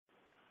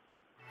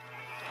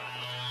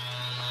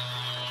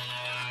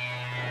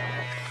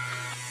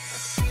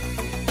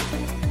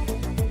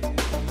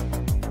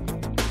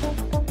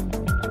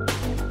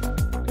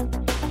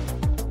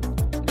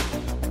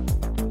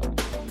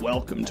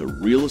Welcome to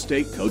Real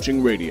Estate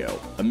Coaching Radio,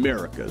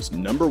 America's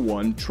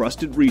 #1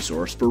 trusted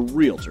resource for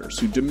realtors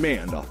who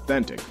demand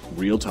authentic,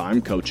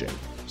 real-time coaching.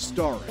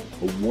 Starring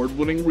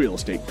award-winning real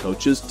estate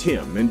coaches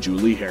Tim and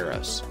Julie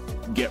Harris.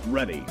 Get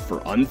ready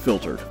for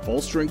unfiltered,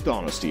 full-strength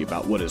honesty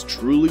about what is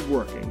truly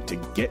working to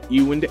get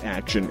you into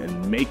action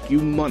and make you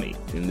money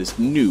in this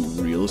new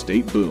real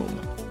estate boom.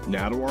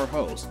 Now to our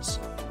hosts,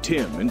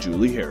 Tim and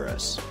Julie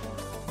Harris.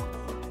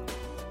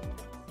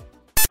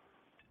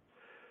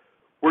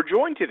 We're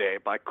joined today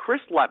by Chris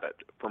Levitt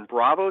from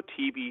Bravo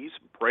TV's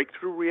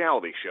breakthrough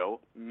reality show,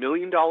 $1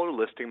 Million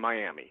Listing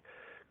Miami.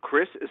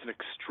 Chris is an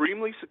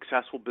extremely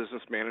successful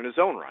businessman in his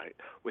own right,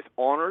 with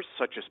honors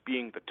such as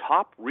being the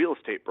top real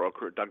estate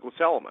broker at Douglas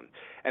Elliman,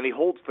 and he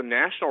holds the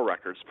national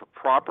records for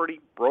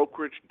property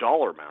brokerage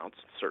dollar amounts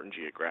in certain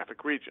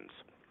geographic regions.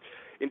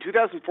 In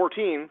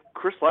 2014,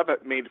 Chris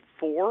Levitt made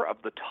 4 of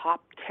the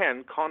top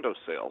 10 condo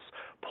sales,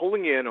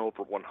 pulling in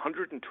over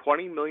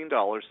 $120 million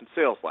in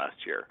sales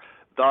last year.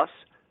 Thus,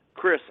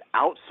 Chris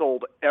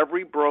outsold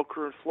every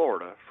broker in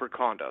Florida for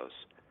condos.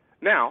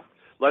 Now,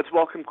 let's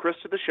welcome Chris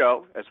to the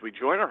show as we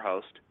join our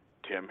host,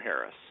 Tim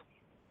Harris.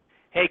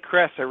 Hey,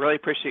 Chris, I really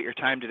appreciate your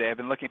time today. I've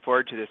been looking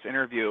forward to this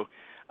interview.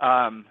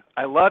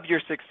 I love your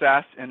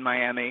success in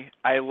Miami.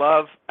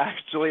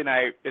 Julie and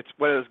I, it's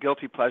one of those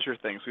guilty pleasure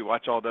things. We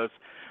watch all those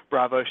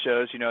Bravo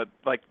shows,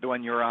 like the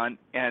one you're on.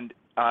 And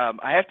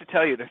I have to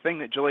tell you, the thing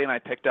that Julie and I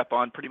picked up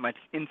on pretty much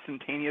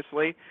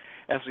instantaneously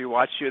as we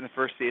watched you in the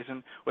first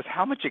season was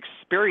how much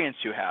experience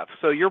you have.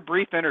 So your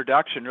brief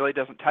introduction really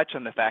doesn't touch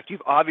on the fact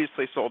you've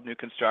obviously sold new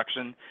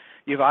construction.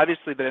 You've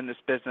obviously been in this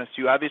business.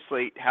 You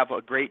obviously have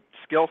a great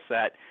skill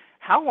set.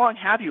 How long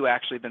have you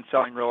actually been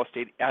selling real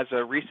estate as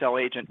a resale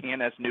agent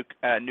and as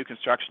new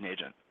construction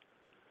agent?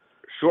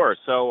 Sure.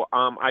 So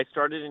I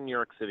started in New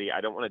York City.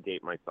 I don't want to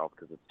date myself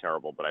because it's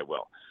terrible, but I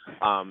will.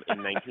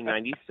 In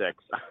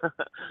 1996,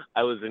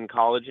 I was in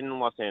college in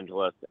Los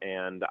Angeles,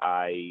 and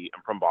I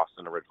am from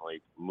Boston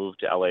originally.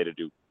 Moved to LA to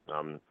do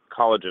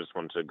college. I just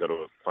wanted to go to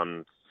a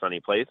fun, sunny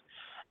place,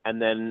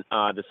 and then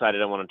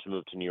decided I wanted to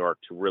move to New York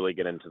to really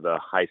get into the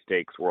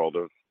high-stakes world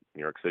of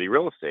New York City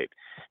real estate.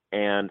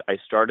 And I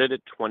started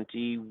at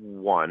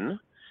 21,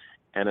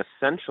 and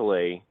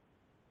essentially,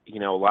 a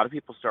lot of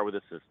people start with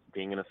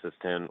being an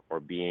assistant or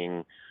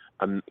being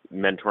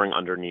mentoring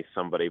underneath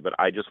somebody, but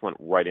I just went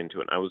right into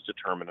it. And I was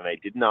determined, and I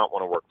did not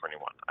want to work for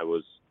anyone.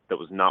 That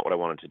was not what I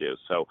wanted to do.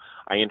 So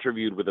I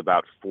interviewed with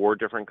about 4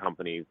 different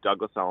companies: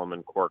 Douglas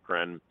Elliman,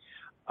 Corcoran,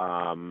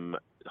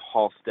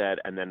 Halstead,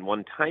 and then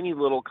one tiny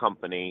little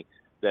company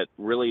that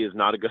really is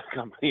not a good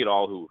company at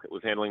all, who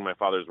was handling my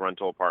father's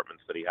rental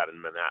apartments that he had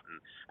in Manhattan.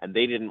 And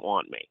they didn't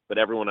want me, but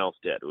everyone else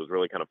did. It was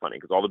really kind of funny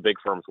because all the big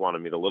firms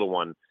wanted me. The little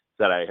one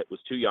said I was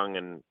too young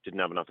and didn't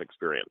have enough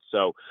experience.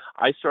 So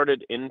I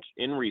started in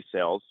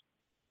resales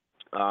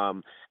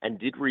and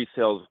did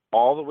resales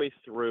all the way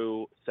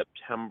through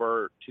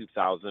September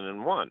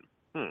 2001.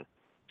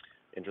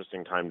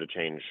 Interesting time to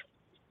change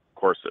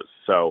courses.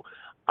 So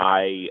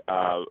I,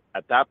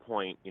 at that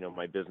point,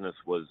 my business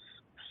was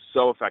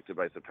so affected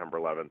by September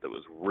 11th. It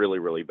was really,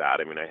 really bad.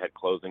 I mean, I had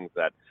closings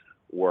that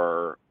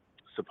were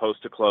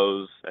supposed to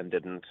close and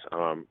didn't,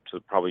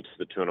 probably to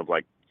the tune of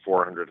like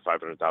 400 to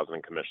 500,000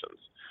 in commissions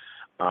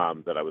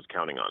that I was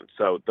counting on.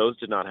 So those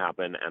did not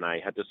happen, and I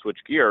had to switch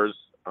gears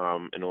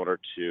in order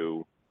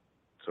to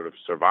sort of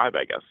survive,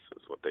 I guess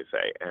is what they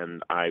say.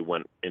 And I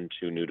went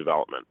into new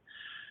development,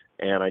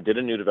 and I did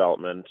a new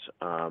development.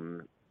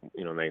 And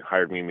they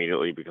hired me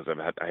immediately because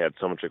I had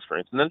so much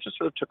experience, and then it just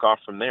sort of took off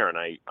from there. And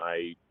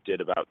I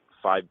did about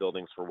 5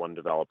 buildings for one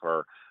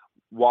developer,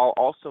 while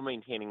also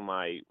maintaining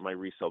my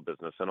resale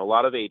business. And a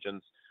lot of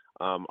agents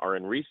are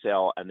in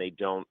resale and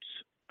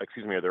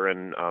they're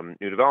in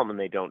new development.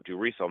 They don't do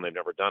resale, and they've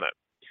never done it.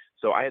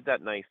 So I had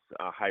that nice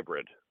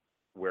hybrid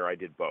where I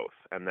did both.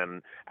 And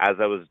then as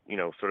I was,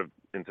 sort of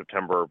in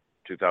September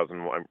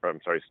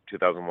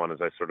 2001,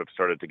 as I sort of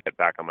started to get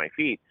back on my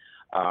feet,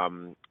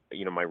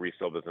 my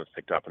resale business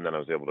picked up, and then I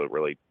was able to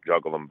really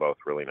juggle them both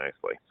really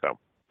nicely. So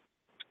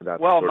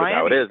that's sort of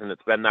how it is, and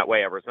it's been that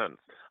way ever since.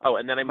 Oh,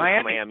 and then I moved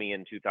to Miami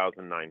in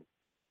 2009.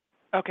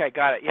 Okay,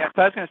 got it. Yeah,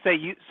 so I was going to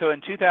say, so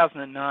in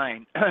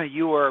 2009,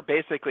 you were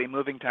basically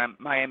moving to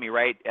Miami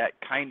right at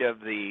kind of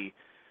the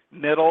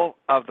middle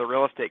of the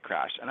real estate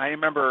crash. And I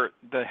remember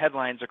the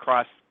headlines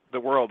across the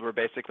world were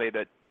basically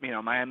that,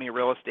 Miami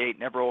real estate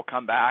never will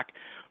come back,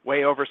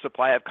 way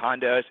oversupply of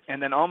condos,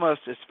 and then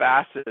almost as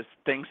fast as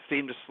things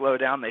seemed to slow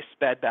down, they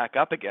sped back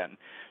up again.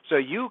 So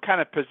you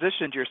kind of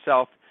positioned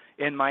yourself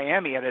in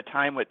Miami at a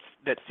time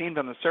that seemed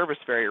on the surface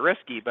very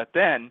risky, but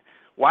then,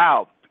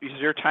 wow, is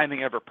your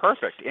timing ever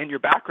perfect? And your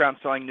background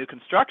selling new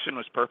construction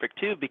was perfect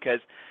too, because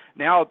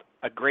now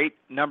a great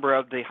number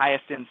of the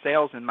highest end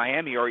sales in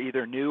Miami are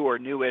either new or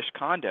newish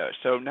condos.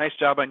 So nice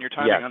job on your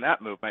timing on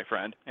that move, my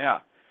friend. Yeah.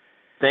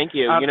 Thank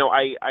you.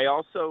 I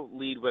also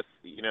lead with,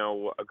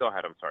 go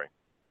ahead. I'm sorry.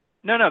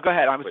 No, go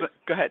ahead.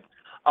 Go ahead.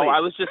 Oh,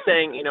 I was just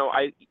saying,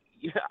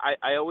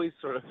 I always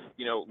sort of,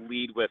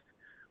 lead with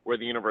where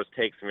the universe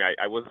takes me.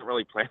 I wasn't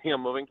really planning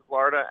on moving to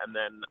Florida, and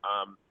then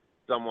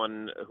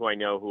someone who I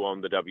know who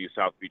owned the W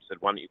South Beach said,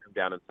 "Why don't you come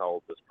down and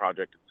sell this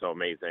project? It's so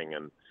amazing."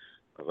 And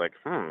I was like,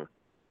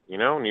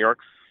 New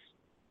York's,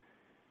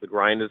 the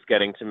grind is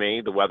getting to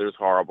me. The weather's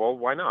horrible.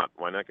 Why not?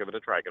 Why not give it a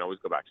try? I can always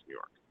go back to New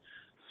York.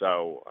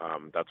 So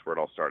that's where it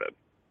all started.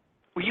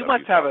 Well, you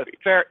must have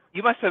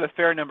a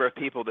fair number of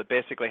people that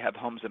basically have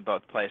homes in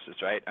both places,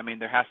 right? I mean,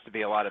 there has to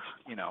be a lot of,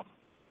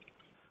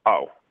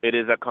 Oh, it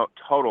is a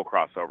total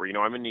crossover.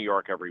 I'm in New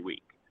York every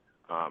week,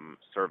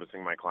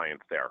 servicing my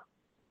clients there.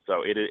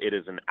 So it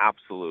is an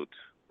absolute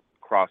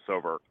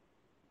crossover,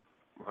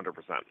 100%.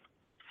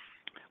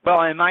 Well,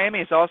 and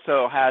Miami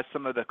also has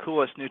some of the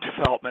coolest new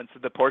developments,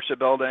 the Porsche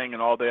building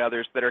and all the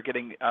others that are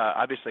getting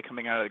obviously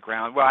coming out of the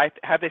ground. Well,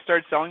 have they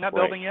started selling that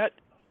building yet?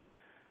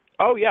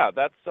 Oh yeah,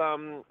 that's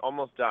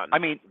almost done. I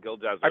mean, Gil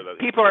Desert,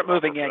 people aren't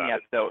moving in yet,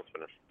 though.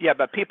 Yeah,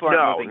 but people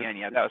aren't moving in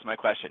yet. That was my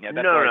question. Yeah,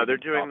 that's no, they're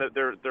doing that.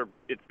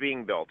 It's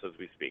being built as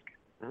we speak.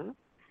 Mm-hmm.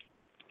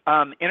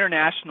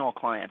 International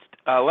clients.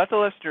 Let the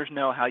listeners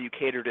know how you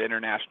cater to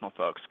international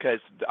folks, because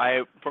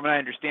from what I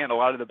understand, a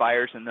lot of the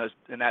buyers in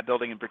that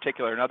building in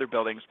particular and other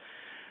buildings,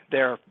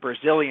 they're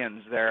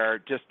Brazilians, they're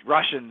just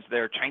Russians,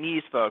 they're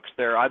Chinese folks,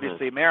 they're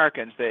obviously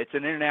Americans. It's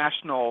an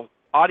international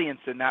audience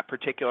in that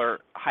particular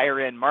higher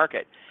end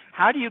market.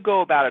 How do you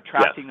go about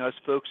attracting those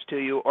folks to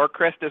you? Or,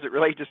 Chris, does it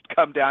really just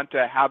come down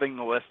to having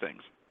the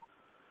listings?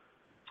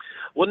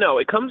 Well, no,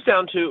 it comes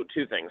down to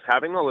two things.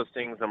 Having the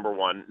listings, number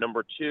one.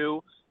 Number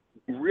two,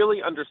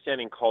 really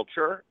understanding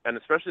culture, and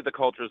especially the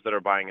cultures that are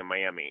buying in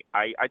Miami.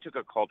 I took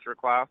a culture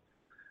class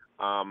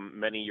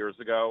many years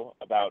ago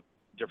about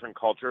different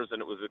cultures,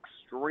 and it was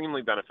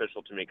extremely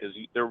beneficial to me because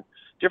there are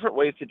different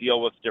ways to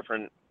deal with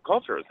different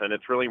cultures, and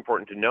it's really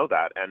important to know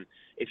that. And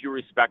if you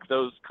respect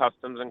those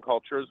customs and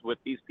cultures with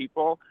these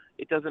people,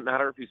 it doesn't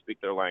matter if you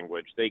speak their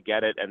language. They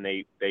get it, and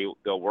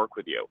they'll work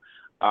with you.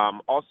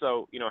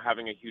 Also,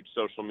 having a huge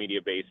social media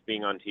base,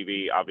 being on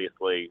TV,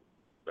 obviously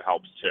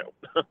helps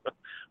too.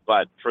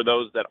 But for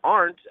those that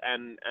aren't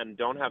and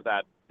don't have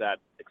that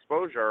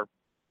exposure,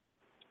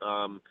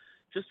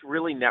 just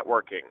really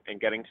networking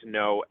and getting to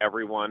know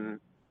everyone,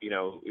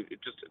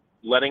 just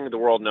letting the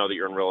world know that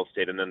you're in real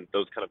estate, and then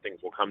those kind of things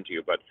will come to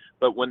you.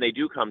 But when they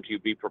do come to you,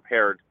 be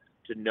prepared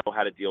to know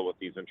how to deal with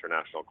these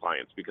international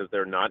clients, because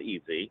they're not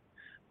easy.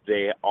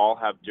 They all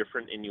have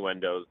different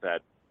innuendos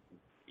that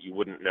you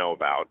wouldn't know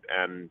about,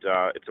 and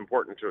it's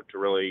important to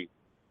really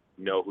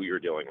know who you're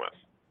dealing with.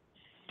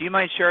 Do you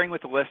mind sharing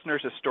with the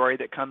listeners a story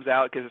that comes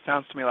out? Because it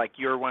sounds to me like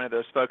you're one of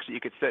those folks that you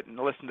could sit and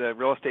listen to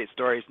real estate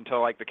stories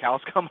until the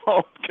cows come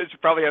home, because you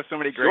probably have so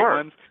many great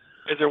ones.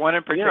 Is there one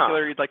in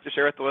particular you'd like to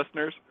share with the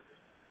listeners?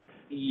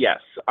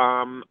 Yes.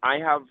 I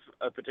have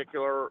a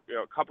particular,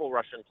 couple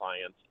Russian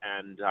clients,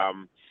 and,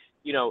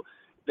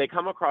 they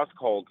come across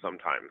cold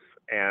sometimes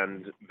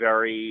and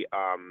very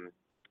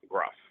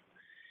gruff.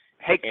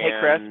 Hey,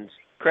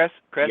 Chris,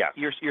 yes.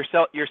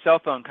 your cell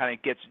phone kind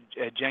of gets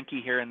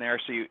janky here and there,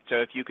 so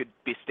if you could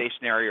be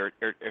stationary or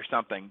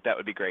something, that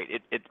would be great.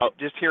 It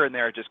just here and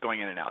there, just going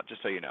in and out,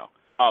 just so you know.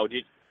 Oh,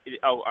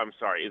 I'm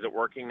sorry. Is it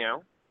working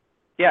now?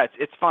 Yeah,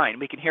 it's fine.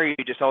 We can hear you.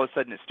 Just all of a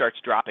sudden it starts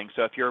dropping.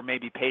 So if you're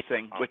maybe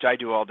pacing, which I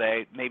do all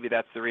day, maybe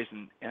that's the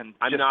reason. And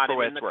I'm just not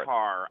for in the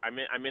car.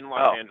 I'm in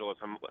Los Angeles.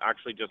 I'm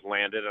actually just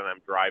landed and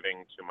I'm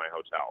driving to my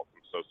hotel.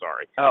 I'm so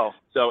sorry. Oh.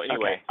 So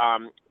anyway,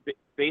 okay.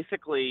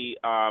 Basically,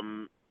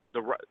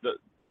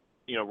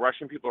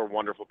 Russian people are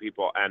wonderful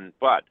people,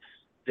 but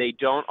they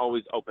don't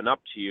always open up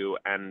to you,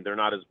 and they're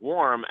not as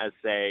warm as,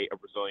 say, a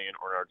Brazilian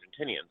or an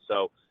Argentinian.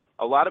 So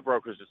a lot of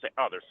brokers just say,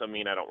 "Oh, they're so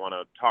mean, I don't want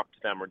to talk to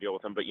them or deal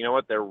with them." But you know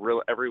what? They're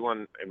real.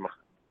 Everyone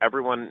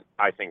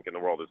I think in the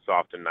world is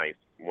soft and nice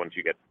once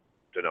you get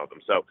to know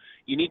them. So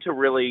you need to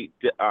really,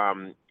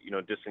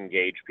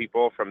 disengage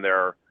people from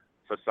their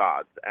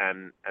facades,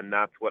 and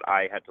that's what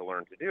I had to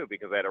learn to do,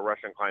 because I had a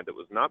Russian client that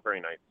was not very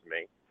nice to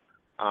me.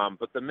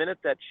 But the minute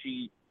that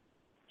she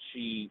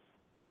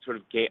sort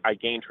of I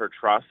gained her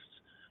trust,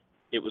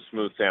 it was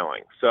smooth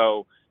sailing.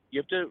 So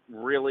you have to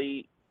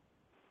really,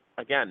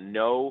 again,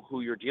 know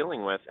who you're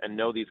dealing with and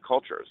know these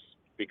cultures,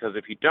 because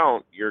if you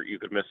don't, you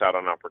could miss out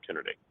on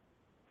opportunity.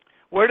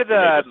 What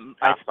are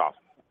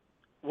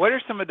What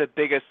are some of the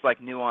biggest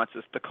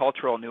nuances, the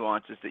cultural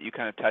nuances that you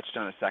kind of touched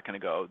on a second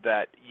ago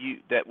that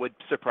would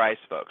surprise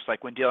folks,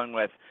 like when dealing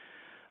with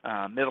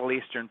Middle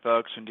Eastern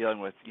folks, when dealing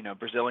with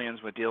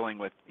Brazilians, when dealing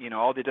with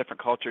all the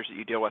different cultures that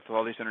you deal with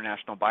all these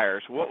international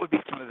buyers? What would be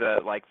some of the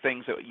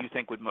things that you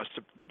think would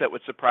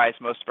surprise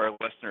most of our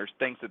listeners?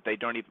 Things that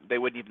they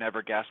wouldn't even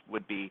ever guess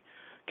would be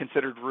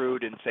considered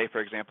rude in, say,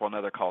 for example,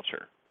 another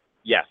culture.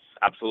 Yes,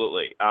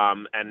 absolutely.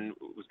 And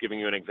was giving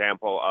you an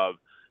example of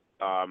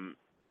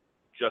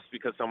just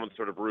because someone's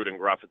sort of rude and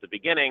gruff at the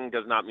beginning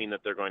does not mean that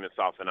they're going to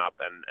soften up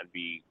and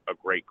be a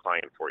great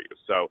client for you.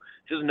 So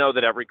just know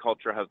that every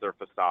culture has their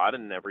facade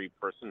and every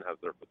person has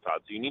their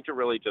facade. So you need to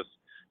really just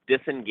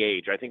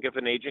disengage. I think if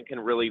an agent can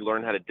really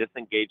learn how to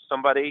disengage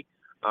somebody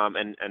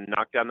and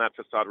knock down that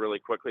facade really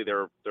quickly,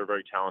 they're a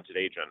very talented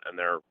agent, and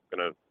they're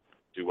going to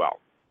do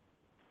well.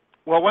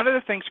 Well, one of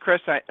the things,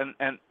 Chris,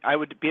 I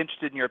would be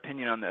interested in your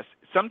opinion on this.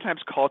 Sometimes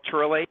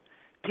culturally,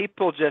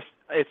 people just,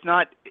 it's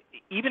not,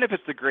 even if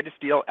it's the greatest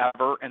deal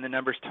ever and the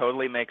numbers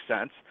totally make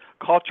sense,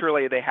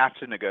 culturally they have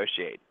to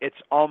negotiate. It's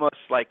almost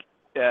like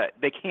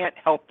they can't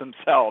help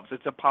themselves.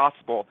 It's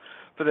impossible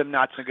for them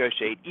not to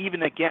negotiate,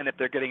 even again if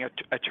they're getting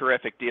a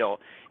terrific deal.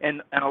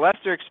 And unless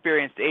they're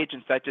experienced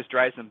agents, that just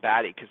drives them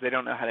batty because they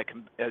don't know how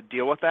to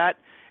deal with that.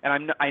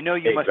 And I know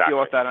you must deal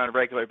with that on a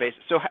regular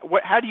basis. So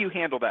how do you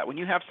handle that when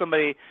you have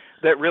somebody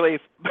that really,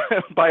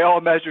 by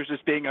all measures, is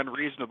being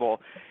unreasonable,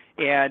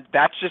 and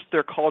that's just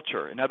their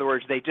culture? In other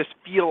words, they just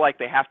feel like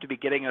they have to be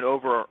getting it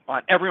over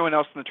on everyone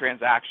else in the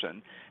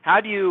transaction.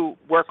 How do you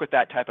work with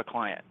that type of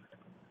client?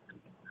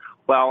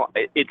 Well,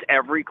 it's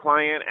every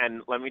client,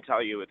 and let me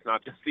tell you, it's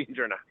not just the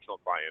international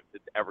clients.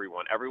 It's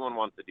everyone. Everyone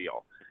wants a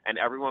deal, and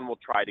everyone will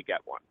try to get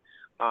one.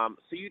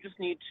 So you just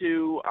need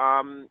to,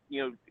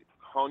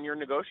 hone your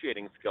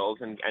negotiating skills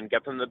and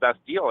get them the best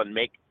deal,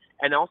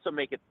 and also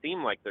make it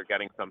seem like they're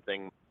getting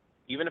something,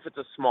 even if it's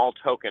a small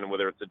token,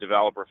 whether it's a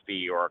developer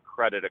fee or a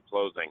credit at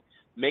closing.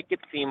 Make it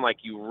seem like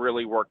you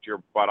really worked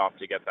your butt off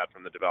to get that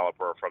from the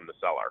developer or from the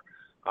seller.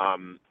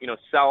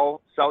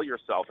 Sell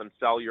yourself and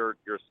sell your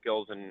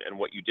skills and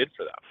what you did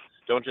for them.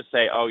 Don't just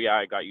say, oh yeah,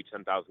 I got you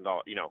 $10,000.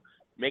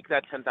 Make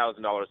that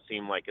 $10,000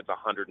 seem like it's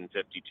 $150,000,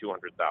 $200,000,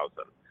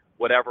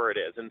 whatever it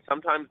is. And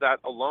sometimes that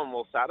alone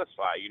will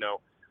satisfy.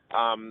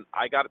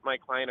 I got my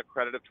client a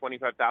credit of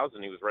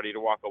 $25,000. He was ready to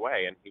walk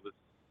away, and he was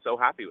so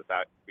happy with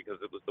that because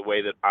it was the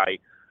way that I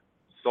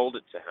sold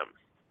it to him.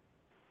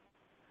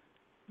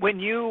 When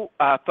you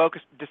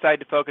decide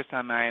to focus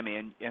on Miami,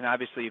 and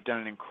obviously you've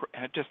done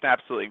just an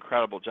absolutely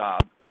incredible job,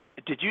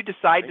 did you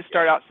decide to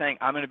start out saying,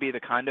 I'm going to be the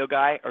condo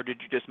guy, or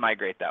did you just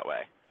migrate that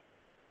way?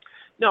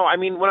 No, I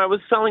mean, when I was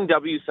selling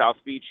W South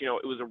Beach,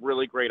 it was a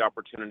really great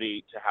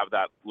opportunity to have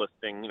that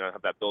listing,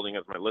 have that building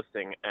as my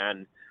listing.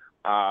 And,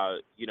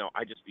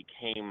 I just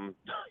became,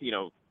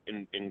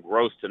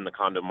 engrossed in the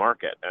condo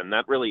market. And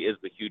that really is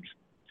the huge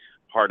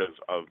part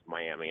of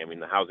Miami. I mean,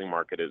 the housing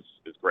market is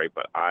great,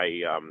 but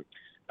I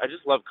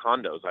just love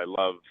condos. I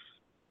love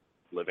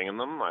living in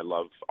them. I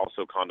love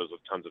also condos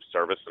with tons of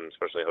service, and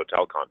especially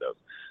hotel condos.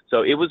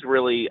 So it was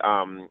really,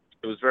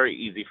 it was very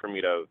easy for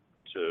me to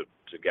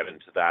get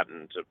into that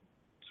and to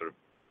sort of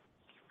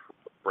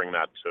bring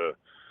that to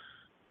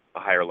a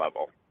higher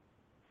level.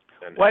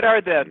 What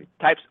are the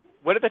types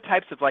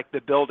of like the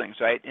buildings,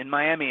 right? In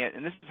Miami,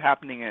 and this is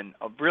happening in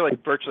really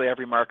virtually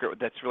every market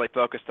that's really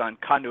focused on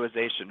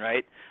condoization,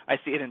 right? I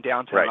see it in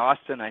downtown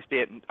Austin. I see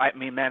it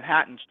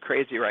Manhattan's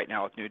crazy right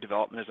now with new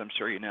development, as I'm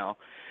sure you know.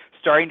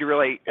 Starting to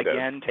really,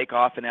 again, take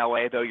off in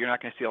L.A., though you're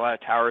not going to see a lot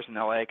of towers in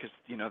L.A. because,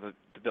 the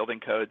building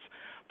codes.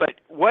 But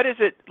what is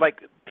it, like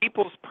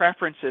people's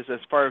preferences as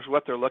far as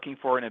what they're looking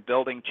for in a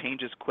building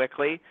changes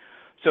quickly?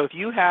 So if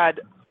you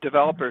had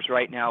developers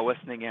right now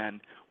listening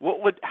in, what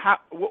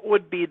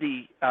would be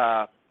the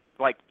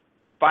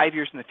 5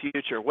 years in the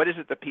future? What is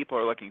it that people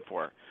are looking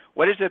for?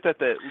 What is it that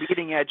the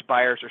leading edge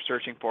buyers are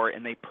searching for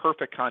in a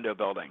perfect condo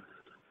building?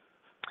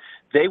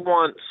 They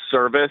want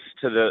service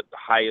to the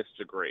highest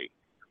degree.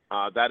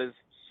 That is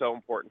so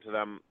important to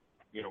them.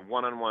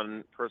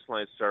 One-on-one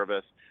personalized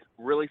service,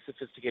 really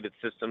sophisticated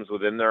systems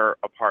within their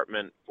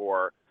apartment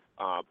for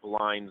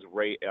blinds,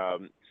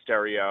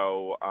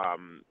 stereo,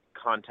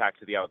 contact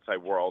to the outside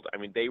world. I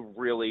mean, they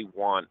really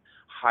want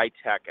high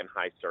tech and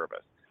high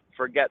service.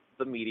 Forget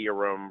the media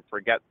room,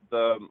 forget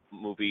the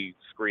movie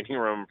screening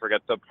room,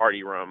 forget the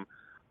party room.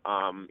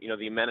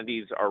 The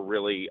amenities are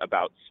really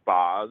about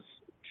spas,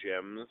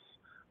 gyms,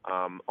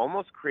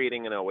 almost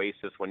creating an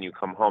oasis when you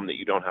come home that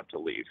you don't have to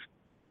leave.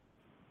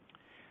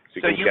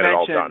 So you can get it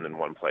all done in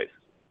one place.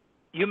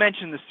 You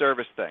mentioned the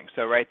service thing,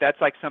 so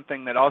that's like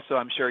something that also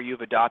I'm sure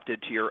you've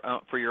adopted to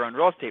for your own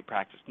real estate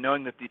practice,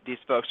 knowing that these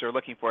folks are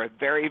looking for a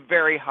very,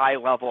 very high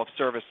level of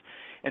service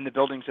in the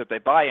buildings that they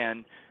buy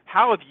in.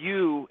 How have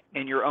you,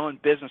 in your own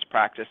business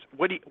practice,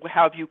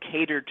 how have you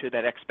catered to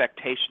that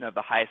expectation of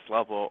the highest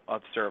level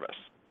of service?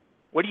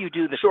 What do you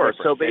do that's different,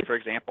 say, for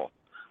example?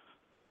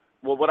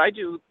 Well, what I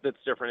do that's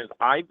different is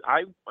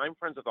I'm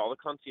friends with all the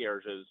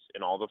concierges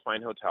in all the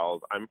fine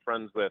hotels. I'm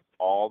friends with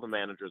all the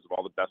managers of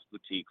all the best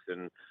boutiques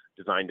in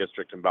Design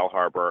District and Bell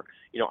Harbor.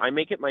 I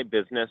make it my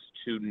business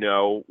to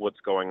know what's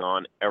going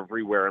on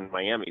everywhere in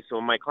Miami. So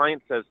when my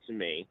client says to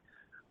me,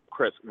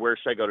 Chris, where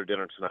should I go to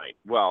dinner tonight?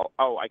 Well,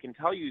 I can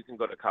tell you can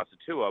go to Casa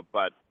Tua,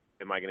 but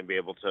am I going to be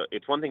able to?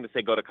 It's one thing to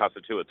say go to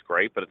Casa Tua, it's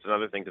great, but it's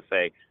another thing to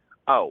say,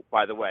 oh,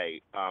 by the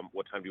way,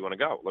 what time do you want to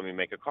go? Let me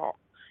make a call.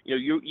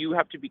 You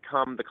have to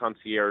become the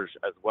concierge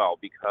as well,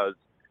 because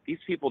these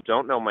people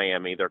don't know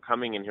Miami. They're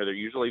coming in here. They're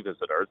usually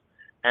visitors,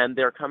 and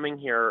they're coming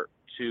here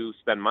to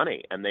spend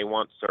money, and they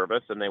want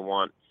service, and they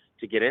want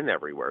to get in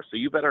everywhere. So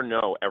you better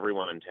know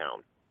everyone in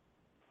town.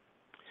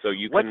 So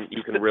you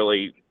can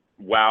really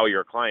wow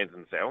your clients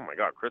and say, oh, my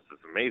God, Chris is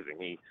amazing.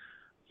 He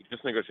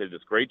just negotiated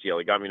this great deal.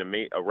 He got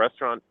me a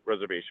restaurant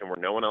reservation where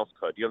no one else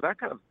could. That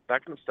kind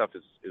of stuff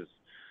is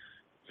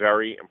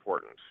very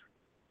important.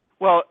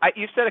 Well,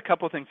 you said a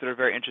couple of things that are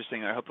very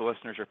interesting that I hope the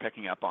listeners are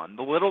picking up on.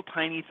 The little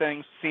tiny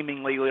things,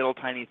 seemingly little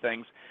tiny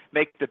things,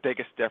 make the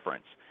biggest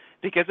difference.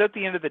 Because at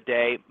the end of the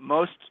day,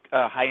 most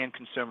high-end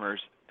consumers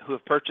who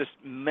have purchased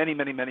many,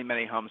 many, many,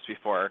 many homes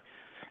before,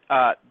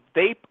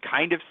 they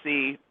kind of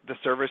see the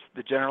service,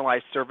 the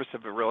generalized service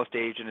of a real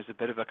estate agent as a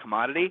bit of a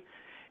commodity.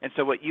 And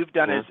so what you've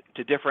done is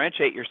to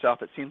differentiate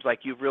yourself. It seems like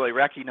you've really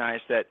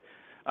recognized that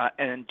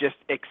and just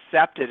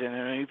accepted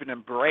and even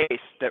embraced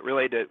that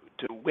really to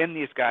win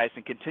these guys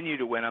and continue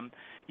to win them,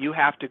 you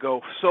have to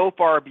go so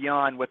far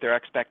beyond what their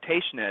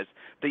expectation is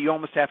that you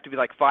almost have to be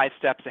like 5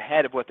 steps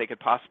ahead of what they could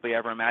possibly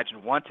ever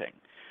imagine wanting.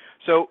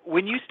 So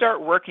when you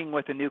start working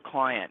with a new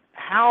client,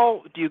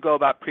 how do you go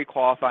about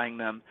pre-qualifying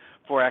them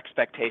for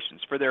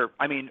expectations, for their,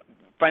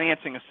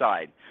 financing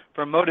aside,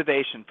 for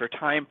motivation, for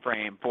time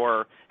frame,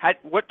 for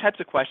what types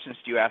of questions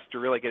do you ask to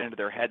really get into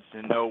their heads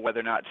to know whether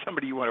or not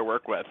somebody you want to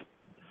work with?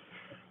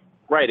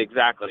 Right,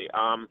 exactly.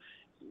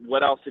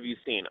 What else have you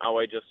seen? Oh,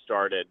 I just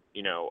started,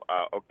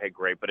 okay,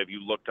 great. But have you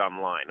looked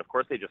online? Of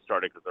course they just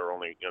started because they're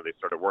only, they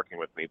started working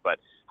with me. But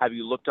have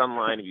you looked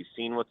online? Have you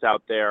seen what's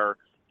out there?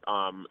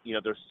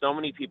 There's so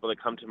many people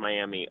that come to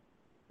Miami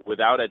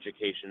without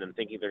education and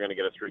thinking they're going to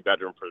get a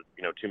 3-bedroom for,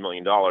 $2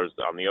 million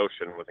on the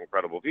ocean with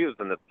incredible views,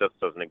 and that just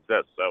doesn't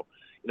exist. So,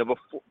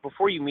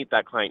 before you meet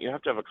that client, you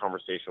have to have a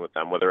conversation with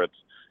them, whether it's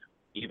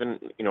even,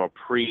 a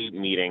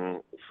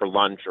pre-meeting for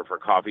lunch or for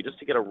coffee, just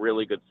to get a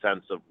really good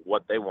sense of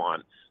what they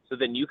want. So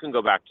then you can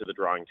go back to the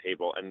drawing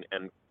table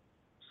and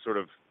sort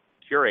of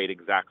curate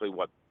exactly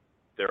what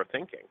they're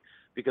thinking.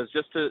 Because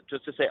just to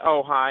say,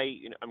 oh, hi,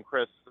 I'm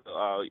Chris,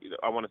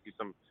 I want to see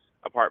some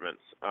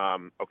apartments.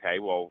 Okay,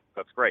 well,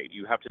 that's great.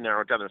 You have to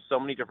narrow it down. There's so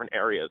many different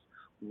areas.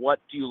 What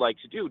do you like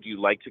to do? Do you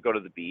like to go to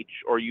the beach,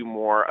 or are you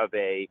more of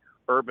a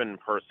urban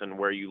person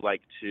where you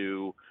like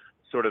to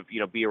sort of,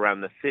 be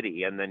around the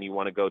city, and then you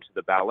want to go to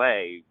the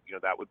ballet?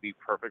 That would be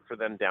perfect for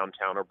them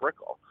downtown or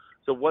Brickell.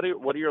 So what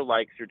are your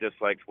likes, your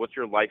dislikes? What's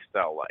your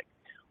lifestyle like?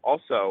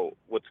 Also,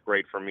 what's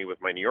great for me with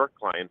my New York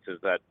clients is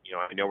that,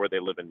 I know where they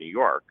live in New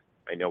York.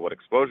 I know what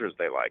exposures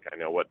they like. I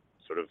know what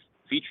sort of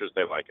features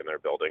they like in their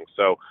building.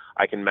 So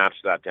I can match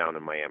that down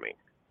in Miami.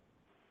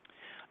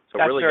 So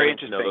that's really very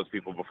getting to know those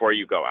people before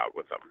you go out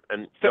with them.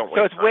 And so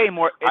it's way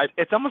more,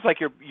 it's almost like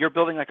you're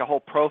building like a whole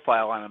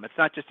profile on them. It's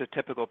not just a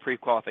typical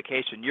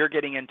pre-qualification. You're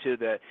getting into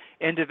the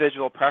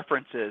individual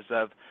preferences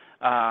of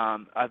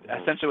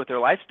essentially what their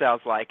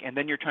lifestyle's like, and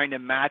then you're trying to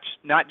match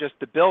not just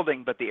the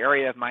building but the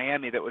area of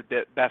Miami that would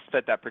best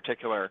fit that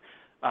particular,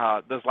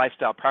 those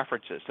lifestyle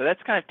preferences. So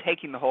that's kind of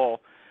taking the whole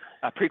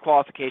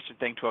pre-qualification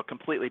thing to a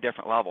completely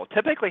different level.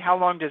 Typically, how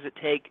long does it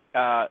take,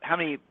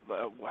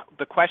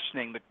 the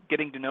questioning, the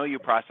getting to know you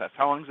process,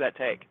 how long does that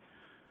take?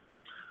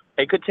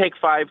 It could take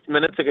 5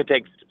 minutes. It could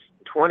take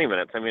 20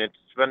 minutes. It's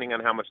depending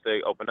on how much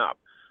they open up.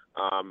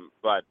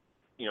 But,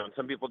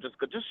 some people just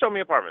go, just show me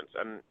apartments.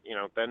 And,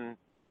 then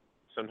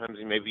sometimes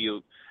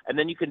and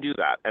then you can do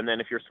that. And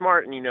then if you're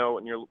smart and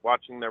and you're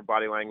watching their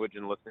body language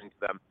and listening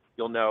to them,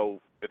 you'll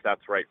know if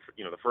that's right. For,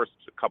 the first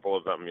couple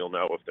of them, you'll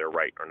know if they're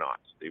right or not.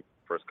 The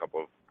first couple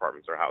of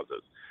apartments or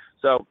houses.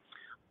 So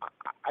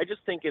I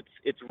just think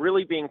it's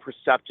really being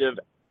perceptive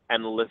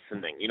and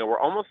listening. We're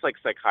almost like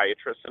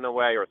psychiatrists in a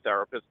way, or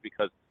therapists,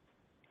 because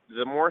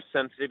the more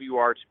sensitive you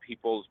are to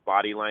people's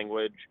body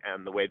language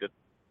and the way that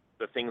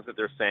the things that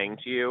they're saying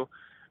to you,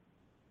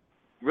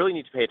 really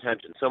need to pay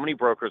attention. So many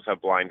brokers have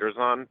blinders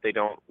on. They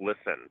don't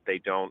listen. They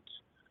don't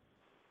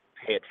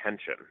pay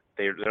attention.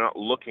 They're not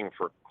looking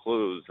for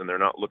clues, and they're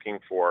not looking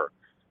for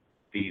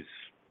these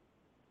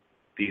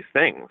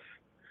things.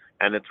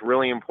 And it's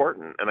really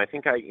important. And I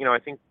think I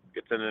think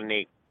it's an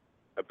innate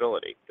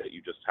ability that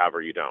you just have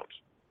or you don't.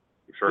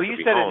 I'm sure well, you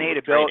said innate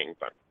ability, training,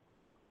 but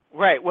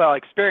right. Well,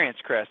 experience,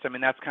 Chris.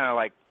 That's kind of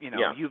like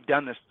you've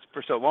done this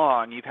for so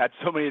long. You've had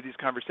so many of these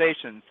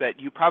conversations that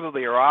you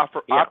probably are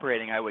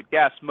operating, I would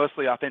guess,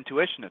 mostly off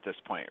intuition at this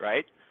point,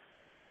 right?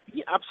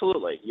 Yeah,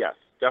 absolutely. Yes,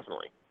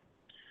 definitely.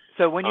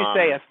 So when you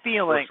say a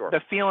feeling, sure.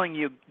 the feeling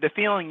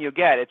you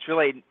get, it's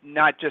really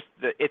not just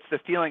it's the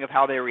feeling of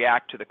how they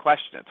react to the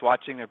question. It's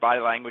watching their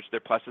body language, their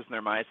pluses and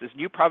their minuses. And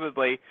you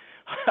probably,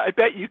 I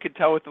bet you could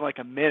tell within like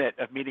a minute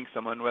of meeting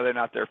someone whether or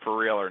not they're for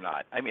real or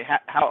not.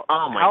 How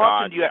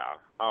often do you?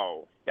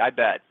 Oh, I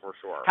bet for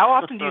sure. How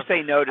often do you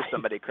say no to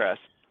somebody, Chris?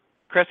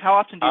 Chris, how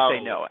often do you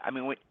say no?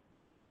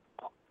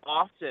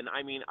 Often.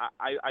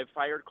 I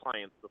fired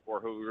clients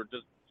before who were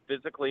just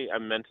physically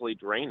and mentally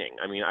draining.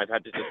 I've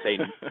had to just say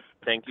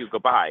thank you,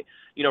 goodbye.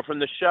 From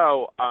the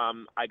show,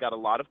 I got a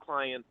lot of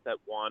clients that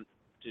wanted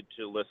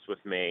to list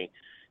with me,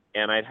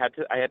 and I had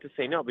to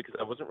say no because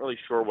I wasn't really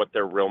sure what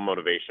their real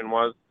motivation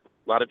was.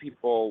 A lot of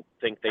people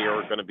think they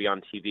are going to be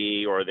on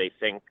TV, or they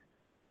think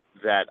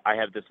that I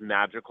have this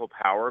magical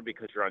power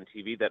because you're on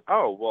TV that,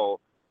 oh,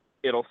 well,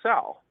 it'll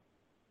sell.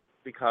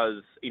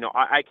 Because,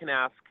 I can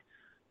ask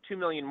 $2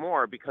 million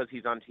more because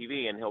he's on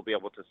TV and he'll be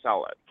able to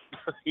sell it.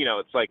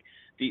 It's like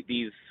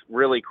these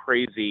really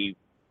crazy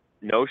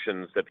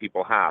notions that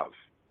people have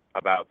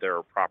about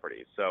their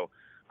properties. So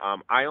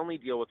I only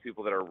deal with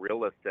people that are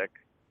realistic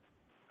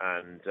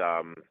and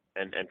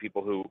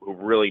people who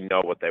really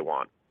know what they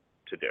want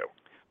to do.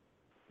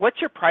 What's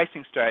your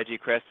pricing strategy,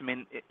 Chris? I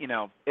mean,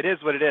 it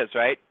is what it is,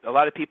 right? A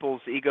lot of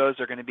people's egos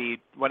are going to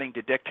be wanting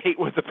to dictate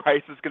what the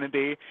price is going to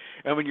be.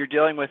 And when you're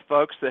dealing with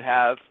folks that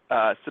have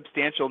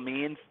substantial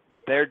means,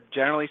 they're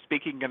generally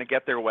speaking going to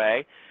get their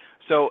way.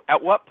 So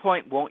at what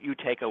point won't you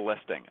take a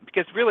listing?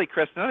 Because really,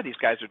 Chris, none of these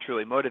guys are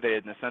truly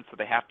motivated in the sense that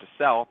they have to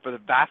sell. For the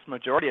vast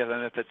majority of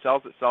them, if it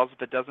sells, it sells.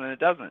 If it doesn't, it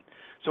doesn't.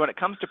 So when it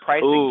comes to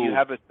pricing, do you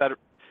have a better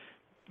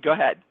 – go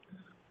ahead.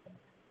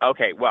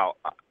 Okay, well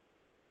 –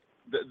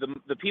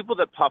 The people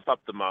that puff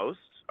up the most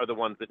are the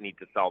ones that need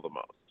to sell the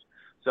most.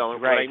 So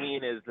right. What I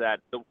mean is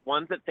that the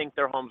ones that think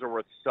their homes are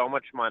worth so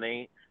much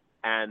money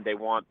and they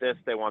want this,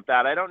 they want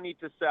that, I don't need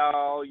to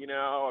sell,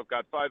 I've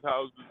got 5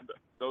 houses.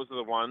 Those are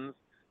the ones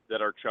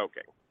that are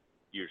choking,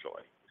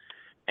 usually.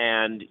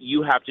 And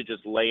you have to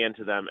just lay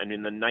into them and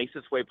in the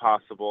nicest way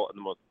possible, in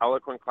the most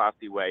eloquent,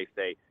 classy way,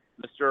 say,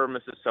 Mr. or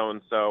Mrs.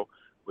 So-and-so,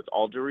 with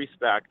all due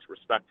respect,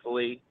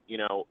 respectfully,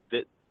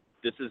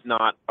 this is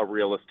not a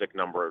realistic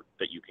number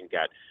that you can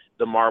get.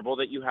 The marble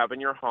that you have in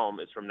your home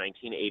is from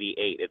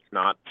 1988. It's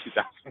not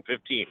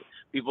 2015.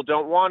 People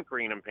don't want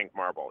green and pink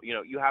marble.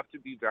 You have to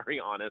be very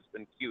honest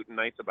and cute and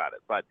nice about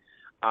it. But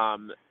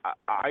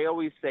I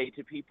always say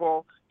to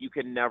people, you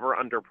can never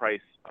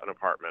underprice an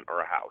apartment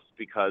or a house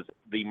because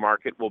the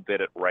market will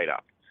bid it right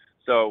up.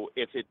 So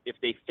if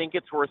they think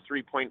it's worth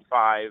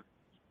 3.5,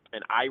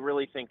 and I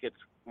really think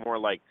it's more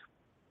like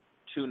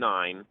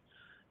 2.9,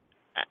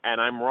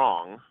 and I'm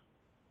wrong,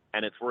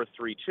 and it's worth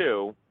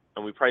 3.2,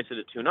 and we price it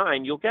at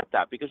 2.9, you'll get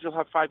that because you'll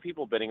have 5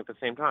 people bidding at the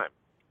same time,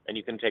 and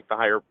you can take the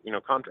higher,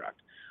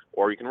 contract,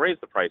 or you can raise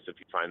the price if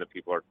you find that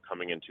people are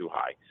coming in too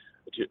high,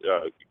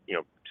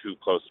 too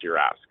close to your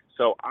ask.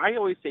 So I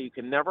always say you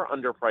can never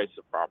underprice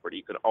a property.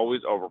 You can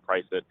always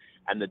overprice it,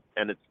 and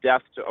it's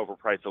death to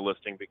overprice a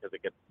listing because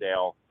it gets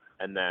stale,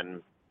 and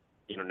then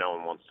no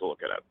one wants to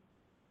look at it.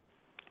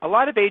 A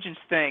lot of agents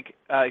think,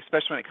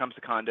 especially when it comes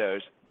to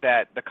condos,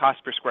 that the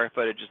cost per square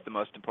footage is the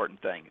most important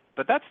thing.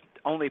 But that's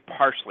only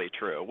partially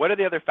true. What are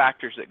the other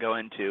factors that go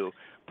into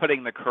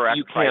putting the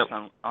correct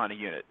price on a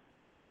unit?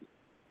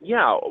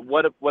 Yeah,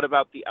 what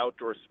about the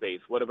outdoor space?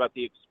 What about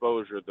the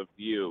exposure, the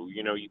view?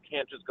 You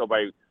can't just go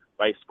by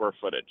square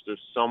footage.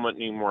 There's so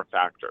many more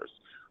factors.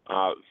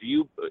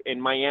 View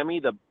in Miami,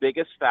 the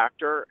biggest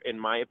factor, in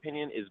my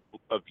opinion, is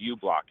a view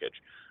blockage.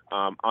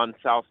 On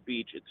South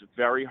Beach, it's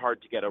very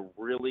hard to get a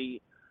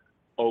really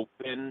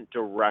open,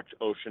 direct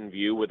ocean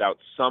view without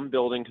some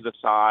building to the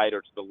side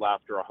or to the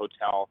left or a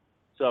hotel.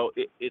 So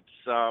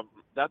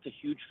that's a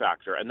huge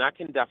factor, and that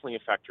can definitely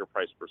affect your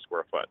price per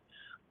square foot,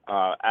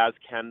 as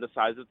can the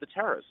size of the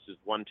terrace. Is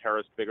one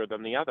terrace bigger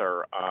than the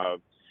other?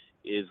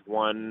 Is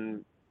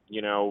one, is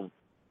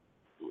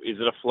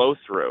it a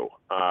flow-through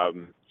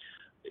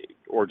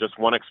or just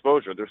one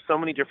exposure? There's so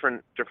many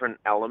different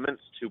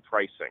elements to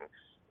pricing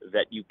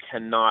that you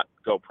cannot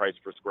go price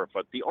per square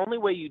foot. The only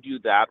way you do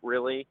that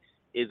really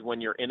is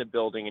when you're in a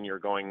building and you're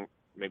going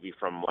maybe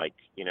from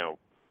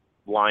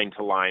line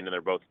to line and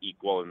they're both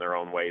equal in their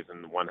own ways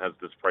and one has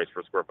this price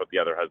per square foot, the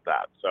other has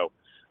that. So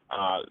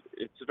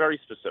it's very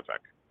specific.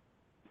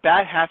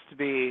 That has to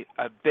be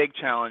a big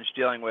challenge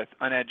dealing with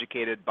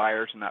uneducated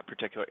buyers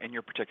in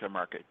your particular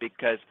market,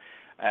 because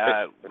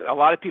a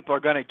lot of people are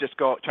going to just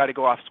try to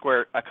go off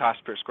a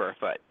cost per square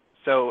foot.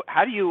 So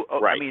how do you,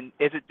 right. I mean,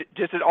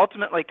 does it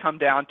ultimately come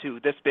down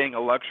to this being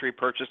a luxury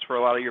purchase for a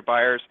lot of your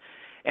buyers,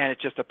 and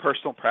it's just a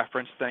personal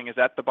preference thing? Is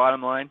that the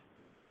bottom line?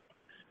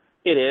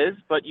 It is,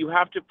 but you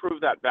have to prove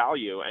that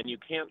value, and you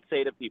can't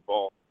say to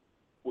people,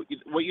 what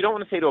you don't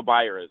want to say to a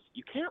buyer is,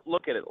 you can't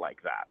look at it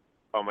like that.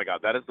 Oh my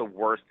God, that is the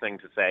worst thing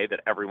to say that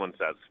everyone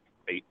says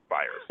to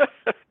buyers.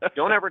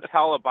 Don't ever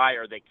tell a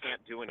buyer they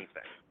can't do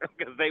anything,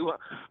 because they will.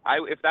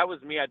 If that was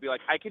me, I'd be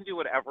like, I can do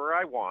whatever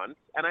I want,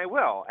 and I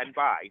will, and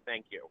buy,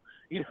 thank you.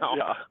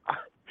 Yeah.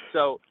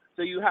 So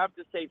you have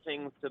to say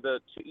things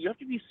you have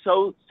to be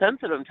so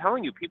sensitive. I'm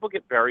telling you, people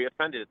get very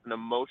offended. It's an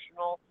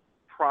emotional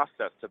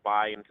process to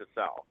buy and to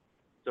sell.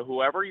 So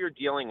whoever you're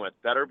dealing with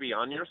better be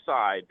on your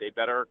side. They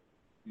better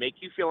make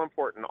you feel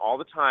important all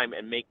the time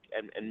and make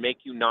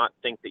you not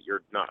think that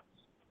you're nuts.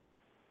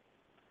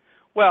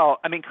 Well,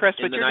 I mean, Chris,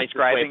 what you're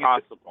describing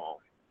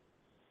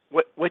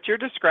what you're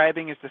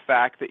describing is the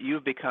fact that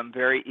you've become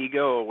very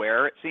ego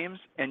aware, it seems,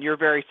 and you're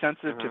very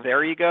sensitive to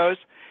their egos,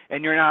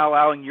 and you're not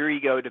allowing your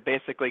ego to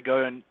basically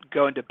go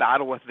into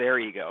battle with their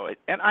ego.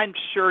 And I'm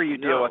sure you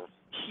deal with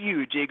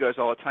huge egos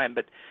all the time,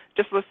 but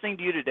just listening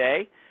to you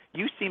today,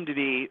 you seem to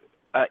be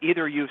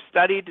either you've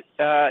studied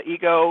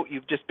ego,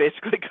 you've just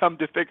basically come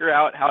to figure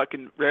out how it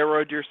can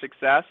railroad your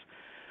success.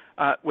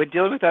 When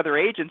dealing with other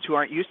agents who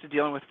aren't used to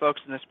dealing with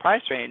folks in this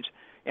price range,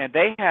 and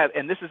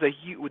this is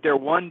their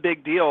one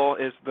big deal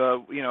is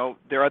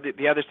they're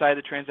the other side of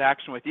the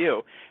transaction with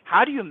you.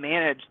 How do you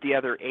manage the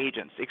other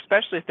agents,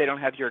 especially if they don't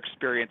have your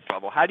experience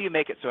level? How do you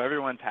make it so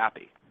everyone's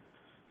happy?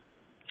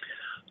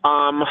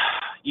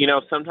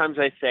 Sometimes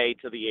I say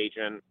to the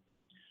agent,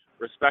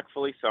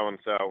 respectfully,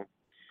 so-and-so,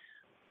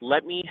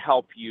 let me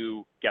help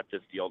you get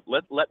this deal.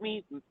 Let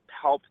me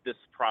help this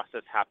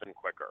process happen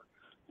quicker.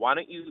 why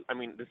don't you, I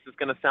mean, this is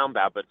going to sound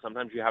bad, but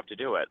sometimes you have to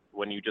do it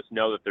when you just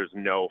know that there's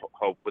no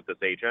hope with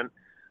this agent.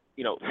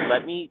 You know,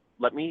 let me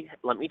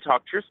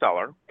talk to your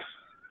seller.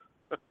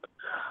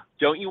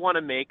 Don't you want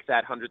to make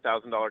that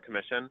 $100,000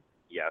 commission?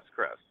 Yes,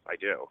 Chris, I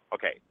do.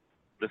 Okay,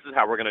 this is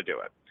how we're going to do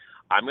it.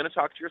 I'm going to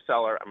talk to your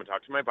seller. I'm going to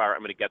talk to my buyer.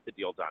 I'm going to get the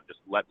deal done. Just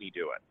let me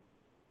do it.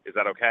 Is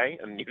that okay?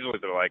 And usually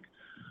they're like,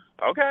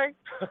 okay.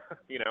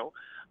 You know,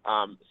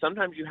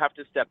 sometimes you have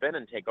to step in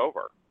and take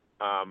over,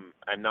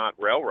 and not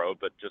railroad,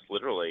 but just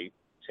literally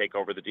take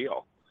over the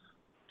deal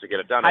to get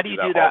it done. How do you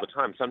do that all the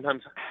time?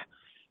 Sometimes.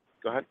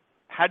 Go ahead.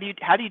 How do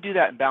you do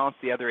that and balance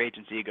the other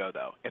agent's ego,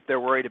 though? If they're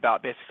worried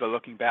about basically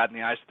looking bad in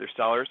the eyes of their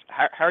sellers,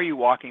 how are you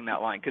walking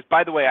that line? Because,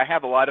 by the way, I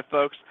have a lot of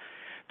folks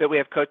that we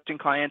have coaching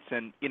clients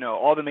and, you know,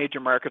 all the major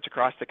markets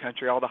across the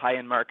country, all the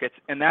high-end markets,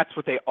 and that's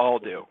what they all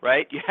do,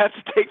 right? You have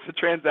to take the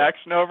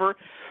transaction over,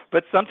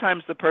 but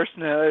sometimes the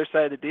person on the other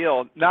side of the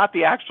deal, not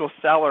the actual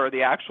seller or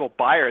the actual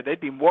buyer,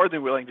 they'd be more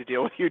than willing to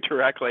deal with you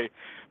directly,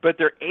 but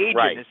their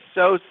agent is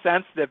so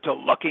sensitive to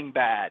looking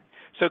bad.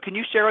 So can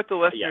you share with the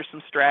listeners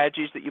some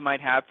strategies that you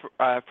might have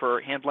for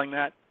handling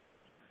that?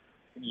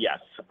 Yes.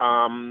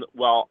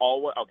 Well,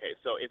 okay.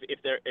 So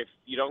if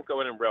you don't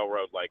go in and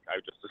railroad like I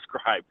just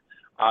described,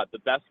 the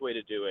best way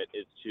to do it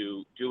is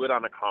to do it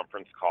on a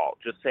conference call.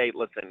 Just say,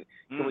 listen,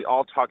 can we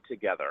all talk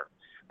together?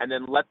 And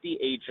then let the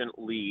agent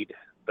lead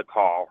the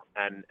call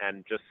and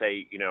just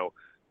say, you know,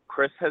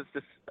 Chris has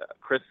this,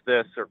 Chris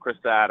this, or Chris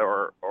that,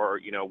 or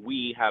you know,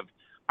 we have.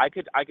 I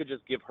could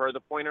just give her the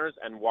pointers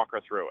and walk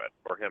her through it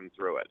or him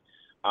through it.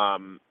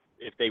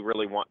 If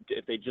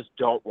they just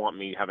don't want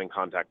me having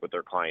contact with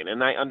their client.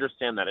 And I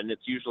understand that, and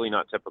it's usually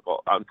not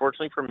typical.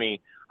 Unfortunately for me,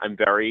 I'm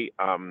very,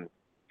 I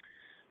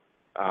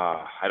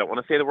don't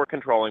want to say the word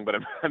controlling, but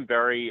I'm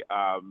very,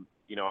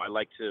 you know, I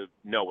like to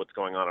know what's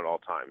going on at all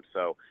times.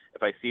 So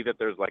if I see that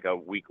there's like a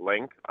weak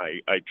link,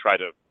 I try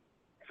to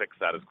fix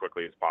that as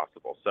quickly as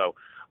possible. So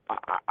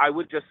I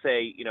would just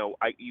say, you know,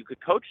 you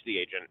could coach the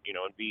agent, you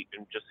know,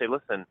 and just say,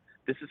 listen,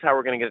 this is how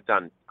we're going to get it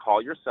done.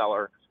 Call your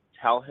seller,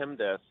 tell him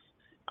this.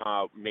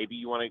 Maybe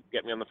you want to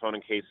get me on the phone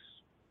in case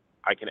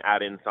I can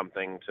add in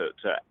something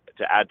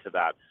to add to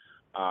that.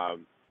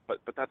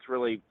 But that's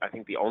really, I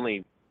think,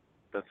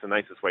 that's the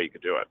nicest way you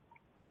could do it.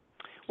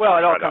 Well,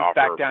 it all comes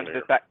back down to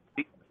the fact.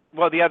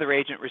 Well, the other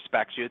agent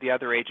respects you. The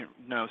other agent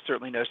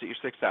certainly knows that you're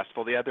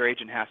successful. The other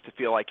agent has to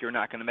feel like you're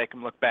not going to make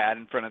them look bad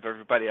in front of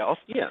everybody else.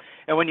 Yeah.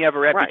 And when you have a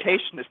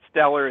reputation as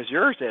stellar as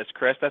yours is,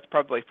 Chris, that's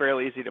probably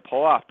fairly easy to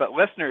pull off. But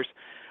listeners,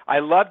 I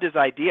loved his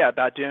idea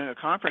about doing a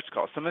conference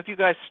call. Some of you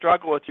guys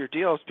struggle with your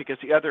deals because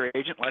the other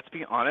agent, let's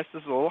be honest,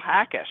 is a little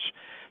hackish.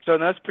 So in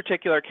those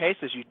particular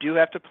cases, you do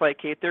have to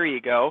placate their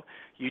ego.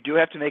 You do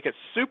have to make it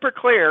super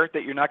clear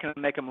that you're not going to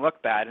make them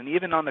look bad. And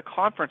even on the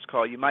conference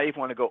call, you might even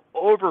want to go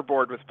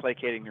overboard with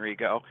placating their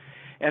ego.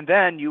 And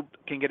then you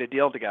can get a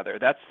deal together.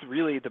 That's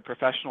really the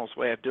professional's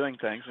way of doing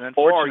things. And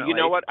or, you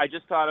know what, I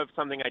just thought of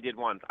something I did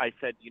once. I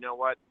said, you know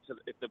what,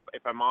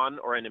 if I'm on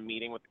or in a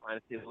meeting with the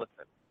client, I say,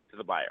 listen to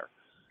the buyer.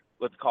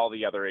 Let's call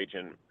the other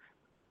agent,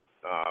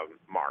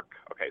 Mark.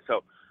 Okay,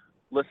 so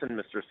listen,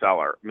 Mr.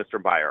 Seller,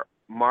 Mr. Buyer,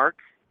 Mark,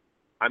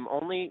 I'm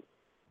only,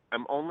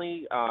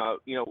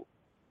 you know,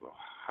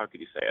 how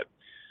could you say it?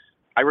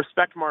 I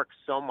respect Mark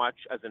so much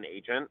as an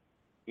agent.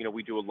 You know,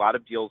 we do a lot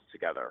of deals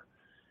together,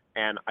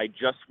 and I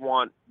just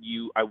want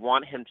I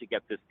want him to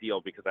get this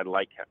deal because I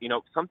like him. You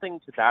know,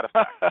 something to that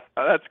effect.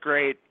 That's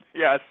great.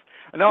 Yes.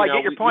 No, I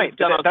get your point.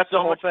 That's the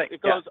whole thing.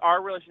 It goes,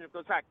 our relationship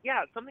goes back.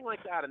 Yeah, something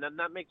like that, and then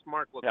that makes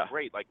Mark look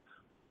great. Like,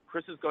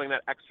 Chris is going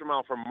that extra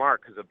mile for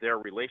Mark because of their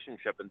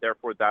relationship, and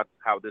therefore that's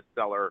how this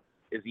seller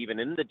is even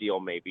in the deal.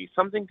 Maybe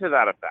something to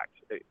that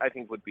effect. I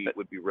think would be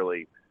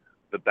really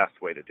the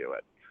best way to do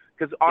it.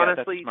 Because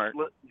honestly,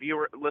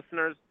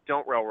 listeners,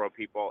 don't railroad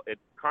people.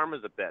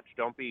 Karma's a bitch.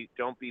 Don't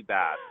be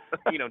bad.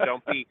 You know,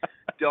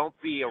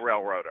 don't be a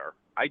railroader.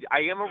 I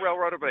am a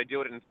railroader, but I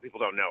do it and people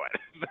don't know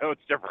it. So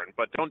it's different.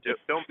 But don't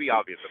be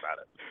obvious about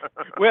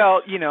it.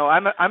 Well, you know,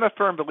 I'm a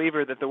firm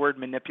believer that the word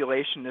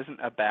manipulation isn't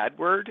a bad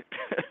word,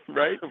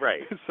 right?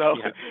 Right. So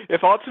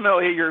if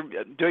ultimately you're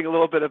doing a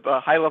little bit of a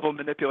high-level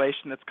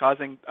manipulation that's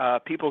causing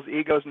people's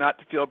egos not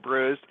to feel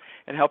bruised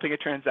and helping a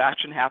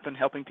transaction happen,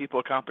 helping people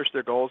accomplish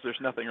their goals, there's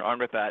nothing wrong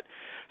with that.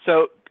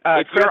 So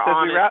if Chris, you're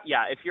honest,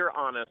 if you're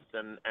honest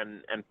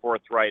and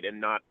forthright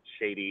and not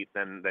shady,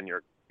 then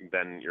you're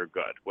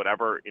good.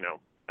 Whatever, you know,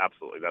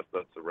 absolutely. That's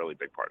a really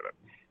big part of it.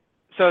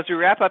 So as we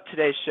wrap up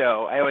today's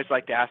show, I always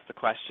like to ask the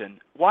question,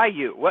 why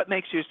you? What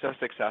makes you so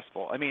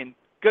successful? I mean,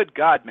 good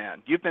God,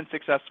 man, you've been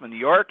successful in New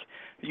York.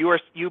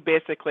 You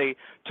basically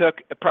took,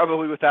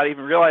 probably without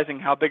even realizing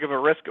how big of a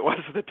risk it was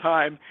at the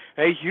time,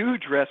 a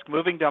huge risk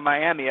moving to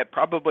Miami at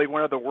probably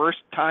one of the worst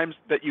times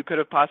that you could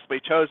have possibly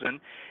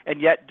chosen.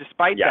 And yet,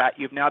 despite that,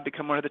 you've now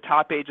become one of the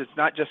top agents,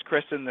 not just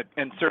Chris and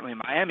certainly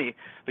Miami,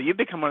 but you've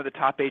become one of the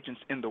top agents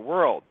in the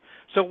world.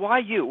 So why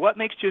you? What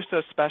makes you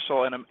so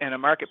special in a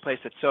marketplace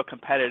that's so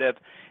competitive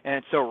and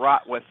it's so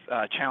wrought with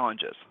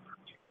challenges?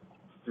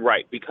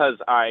 Right, because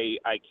I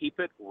keep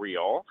it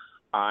real.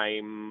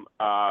 I'm,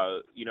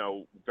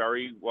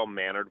 very well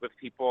mannered with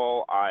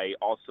people. I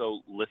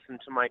also listen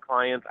to my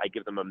clients. I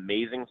give them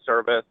amazing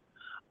service.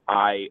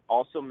 I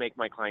also make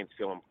my clients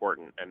feel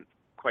important. And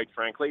quite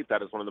frankly,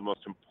 that is one of the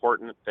most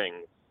important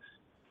things,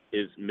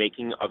 is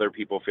making other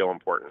people feel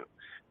important.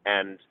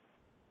 And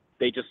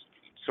they just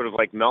sort of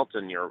like melt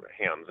in your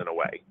hands in a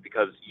way,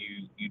 because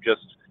you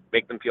just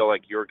make them feel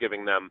like you're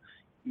giving them,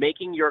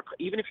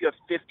 even if you have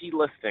 50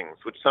 listings,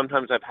 which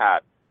sometimes I've had,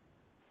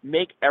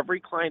 make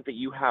every client that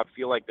you have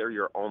feel like they're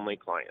your only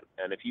client.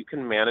 And if you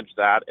can manage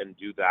that and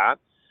do that,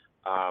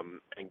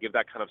 and give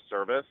that kind of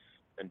service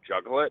and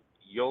juggle it,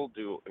 you'll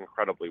do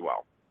incredibly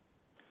well.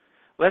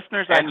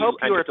 Listeners, I hope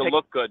you are to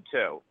look good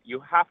too. You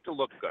have to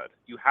look good.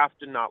 You have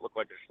to not look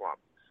like a schlump.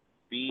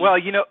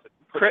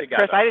 Chris,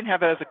 I didn't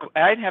have that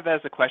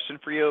as a question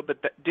for you, but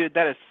dude,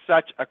 that is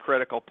such a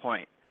critical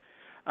point.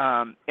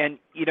 And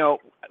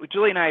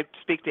Julie and I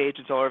speak to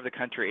agents all over the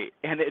country,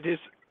 and it is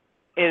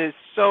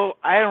so,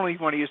 I don't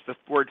even want to use the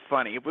word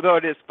funny, though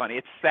it is funny.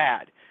 It's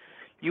sad.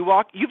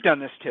 You've done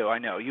this too, I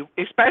know.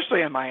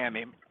 Especially in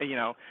Miami,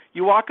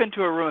 you walk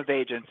into a room of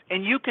agents,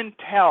 and you can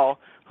tell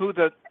who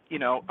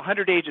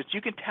 100 agents,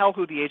 you can tell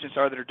who the agents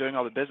are that are doing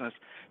all the business,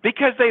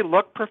 because they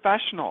look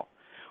professional.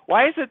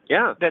 Why is it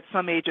that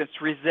some agents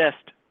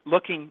resist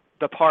looking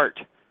the part?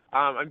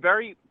 I'm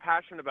very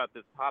passionate about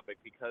this topic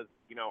because,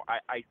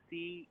 I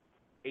see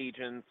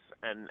agents,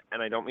 and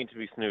I don't mean to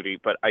be snooty,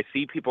 but I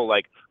see people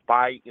like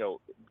buy,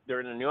 they're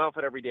in a new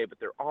outfit every day, but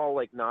they're all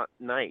like not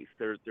nice.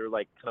 They're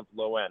like kind of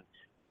low end.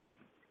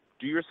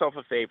 Do yourself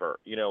a favor,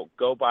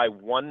 go buy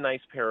one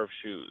nice pair of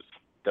shoes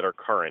that are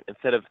current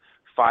instead of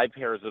 5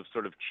 pairs of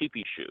sort of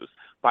cheapy shoes.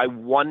 Buy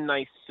one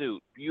nice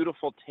suit,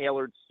 beautiful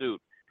tailored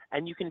suit,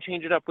 and you can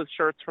change it up with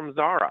shirts from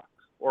Zara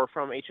or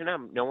from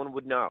H&M. No one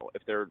would know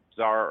if they're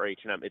Zara or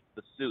H&M. It's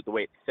the suit, the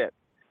way it fits.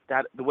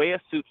 The way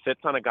a suit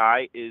fits on a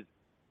guy is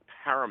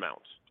paramount,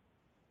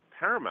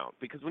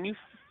 because when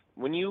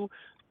you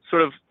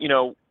sort of,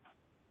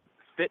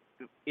 fit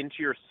into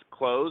your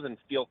clothes and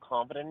feel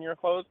confident in your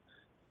clothes,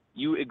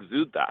 you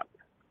exude that.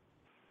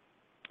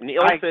 An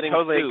ill-fitting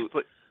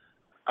suit,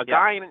 a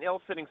guy in an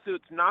ill-fitting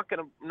suit's not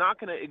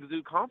gonna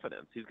exude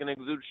confidence. He's gonna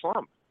exude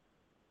schlump.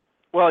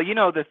 Well,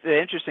 the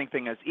interesting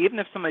thing is, even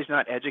if somebody's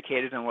not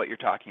educated in what you're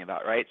talking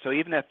about, right? So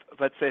even if,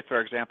 let's say,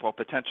 for example, a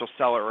potential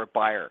seller or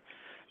buyer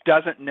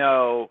doesn't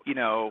know,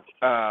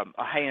 a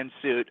high-end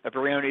suit, a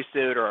Brioni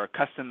suit, or a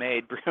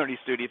custom-made Brioni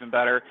suit, even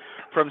better,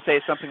 from,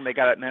 say, something they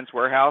got at Men's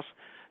Warehouse,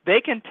 they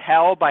can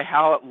tell by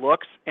how it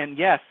looks. And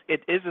yes,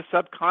 it is a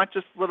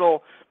subconscious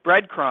little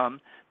breadcrumb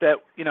that,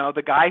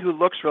 the guy who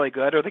looks really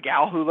good or the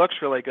gal who looks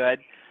really good,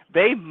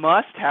 they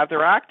must have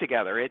their act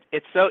together. It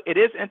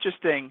is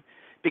interesting,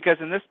 because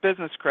in this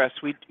business, Chris,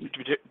 we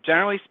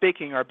generally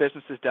speaking, our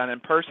business is done in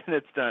person.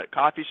 It's done at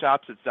coffee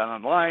shops. It's done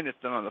online. It's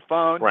done on the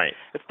phone. Right.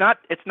 It's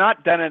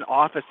not done in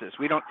offices.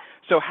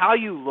 So how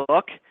you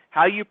look,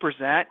 how you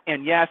present,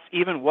 and yes,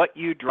 even what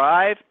you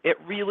drive, it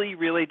really,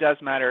 really does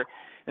matter.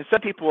 And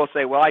some people will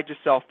say, well, I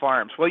just sell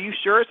farms. Well, you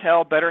sure as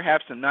hell better have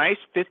some nice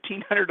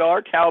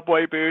 $1,500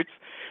 cowboy boots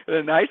and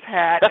a nice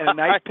hat and a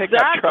nice pickup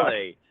truck.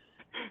 Right.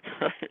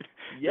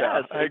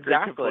 Yes, I agree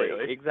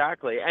completely.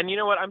 Exactly. And you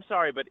know what? I'm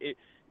sorry, but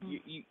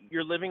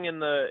you're living in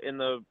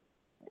the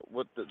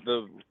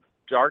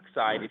dark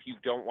side if you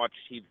don't watch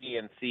TV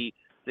and see.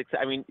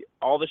 I mean,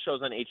 all the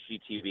shows on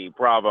HGTV,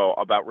 Bravo,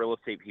 about real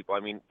estate people.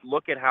 I mean,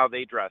 look at how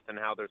they dress and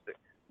how they're.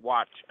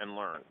 Watch and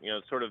learn.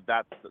 Sort of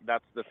that's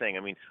the thing.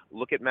 I mean,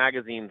 look at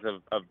magazines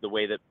of the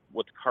way that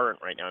what's current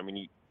right now. I mean,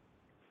 you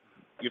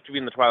have to be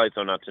in the Twilight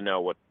Zone not to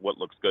know what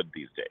looks good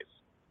these days.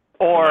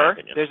 Or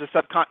there's a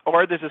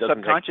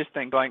subconscious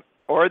thing going.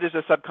 Or there's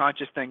a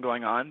subconscious thing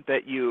going on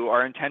that you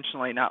are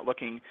intentionally not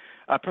looking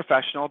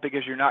professional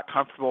because you're not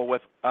comfortable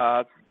with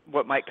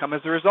what might come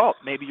as a result.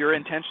 Maybe you're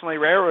intentionally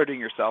railroading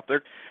yourself.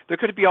 There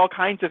could be all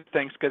kinds of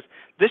things, because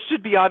this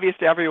should be obvious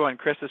to everyone,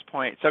 Chris's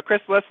point. So, Chris,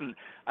 listen,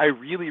 I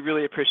really,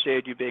 really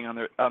appreciated you being on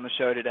the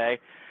show today.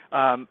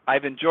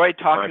 I've enjoyed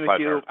talking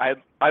with you. I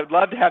would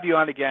love to have you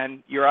on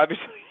again. You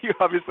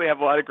obviously have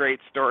a lot of great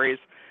stories,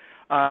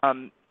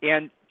 and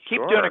keep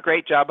doing a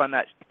great job on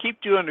that.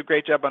 Keep doing a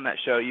great job on that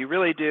show. You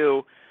really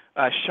do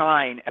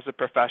shine as a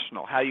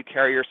professional. How you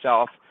carry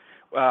yourself.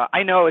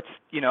 I know it's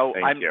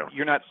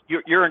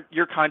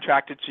you're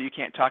contracted, so you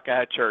can't talk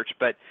out of church,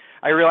 but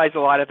I realize a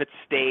lot of it's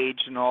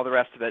staged and all the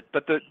rest of it.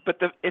 But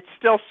it's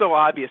still so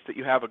obvious that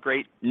you have a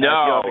great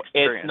deal of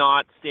experience. It's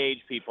not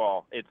staged,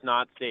 people. It's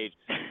not staged.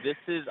 This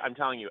is, I'm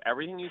telling you,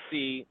 everything you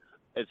see,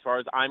 as far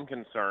as I'm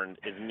concerned,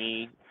 is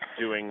me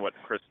doing what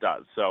Chris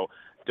does. So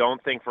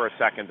don't think for a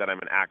second that I'm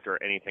an actor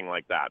or anything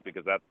like that,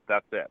 because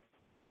that's it.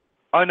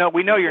 Oh no,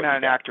 we know you're not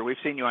an actor. We've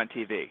seen you on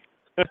TV.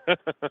 All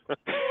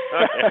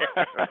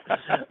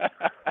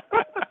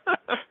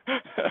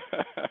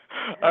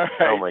right.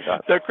 Oh my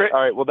God. So Chris,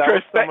 all right. Well, that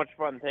was so much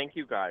fun. Thank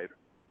you, guys.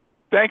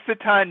 Thanks a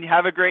ton.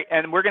 Have a great.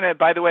 And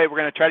by the way, we're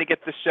gonna try to get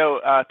this show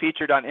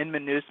featured on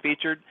Inman News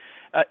features.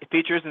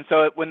 And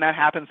so when that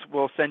happens,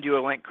 we'll send you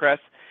a link, Chris.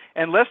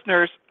 And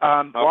listeners,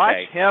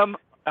 watch him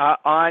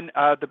on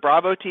the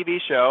Bravo TV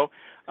show,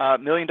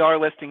 $1 Million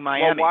Listing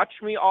Miami.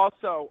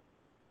 Well,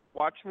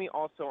 watch me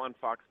also on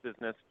Fox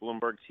Business,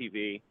 Bloomberg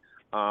TV.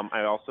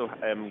 I also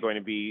am going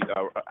to be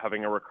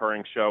having a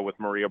recurring show with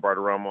Maria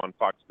Bartiromo on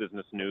Fox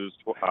Business News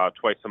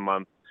twice a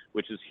month,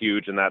 which is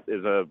huge, and that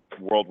is a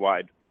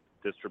worldwide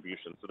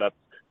distribution. So that's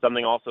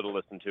something also to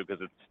listen to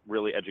because it's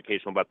really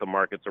educational about the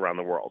markets around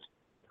the world.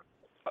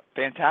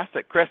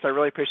 Fantastic. Chris, I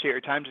really appreciate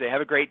your time today.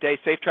 Have a great day.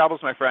 Safe travels,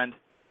 my friend.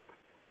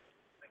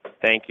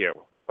 Thank you.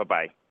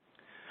 Bye-bye.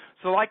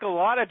 So like a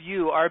lot of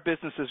you, our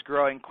business is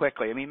growing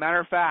quickly. I mean, matter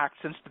of fact,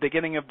 since the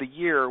beginning of the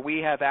year, we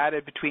have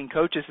added between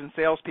coaches and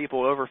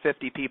salespeople over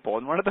 50 people.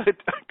 And one of the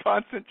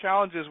constant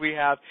challenges we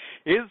have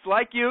is,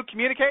 like you,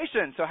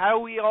 communication. So how do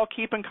we all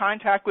keep in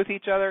contact with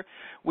each other?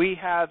 We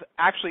have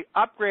actually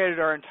upgraded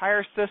our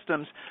entire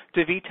systems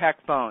to VTech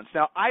phones.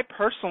 Now, I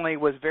personally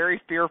was very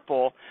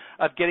fearful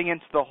of getting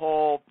into the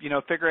whole,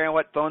 figuring out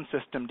what phone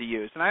system to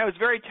use. And I was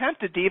very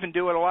tempted to even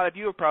do what a lot of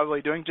you are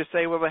probably doing, just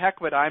say, well, the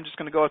heck with it, I'm just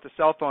going to go with the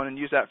cell phone and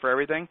use that for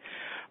everything.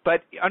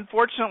 But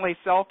unfortunately,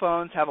 cell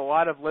phones have a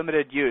lot of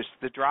limited use.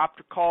 The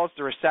dropped calls,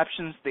 the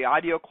receptions, the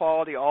audio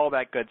quality, all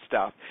that good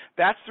stuff.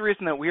 That's the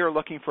reason that we are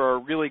looking for a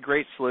really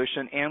great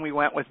solution, and we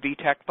went with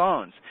VTech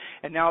phones.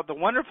 And now the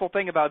wonderful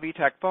thing about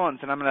VTech phones,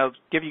 and I'm going to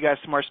give you guys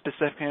some more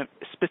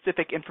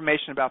specific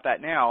information about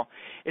that now,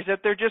 is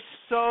that they're just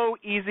so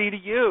easy to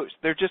use.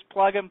 They're just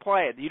plug and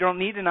play. You don't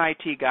need an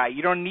IT guy.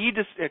 You don't need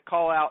to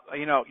call out,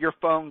 your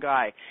phone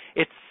guy.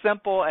 It's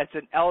simple. It's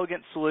an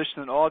elegant solution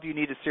that all of you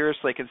need to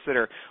seriously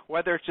consider,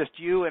 whether it's just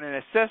you and an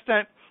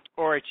assistant,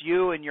 or it's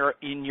you and your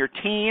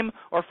team,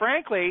 or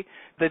frankly,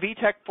 the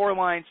VTech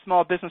 4-line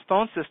small business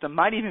phone system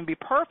might even be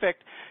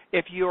perfect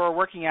if you are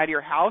working out of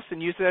your house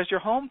and use it as your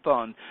home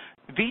phone.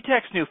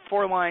 VTech's new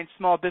 4-line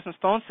small business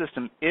phone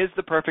system is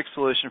the perfect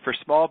solution for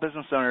small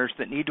business owners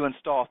that need to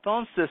install a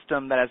phone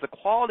system that has the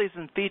qualities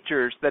and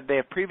features that they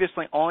have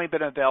previously only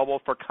been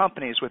available for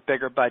companies with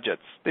bigger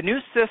budgets. The new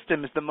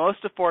system is the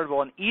most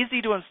affordable and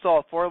easy to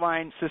install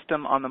 4-line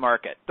system on the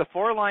market. The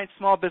 4-line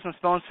small business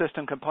phone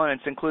system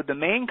components include the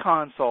main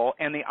console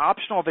and the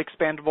optional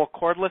expandable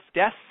cordless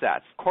desk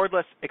sets,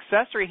 cordless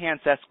accessory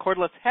handsets,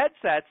 cordless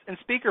headsets, and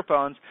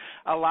speakerphones,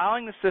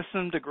 allowing the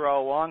system to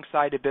grow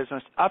alongside a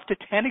business up to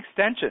 10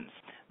 extensions.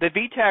 The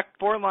VTech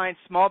 4-line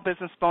small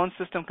business phone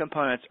system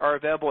components are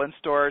available in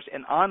stores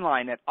and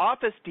online at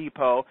Office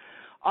Depot,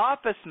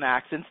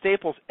 OfficeMax, and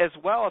Staples, as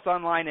well as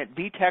online at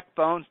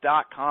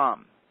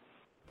vtechphones.com.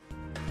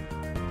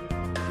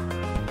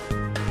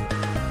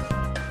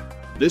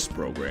 This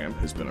program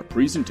has been a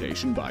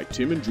presentation by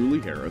Tim and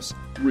Julie Harris,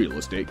 Real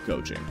Estate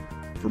Coaching.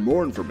 For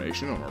more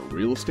information on our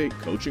real estate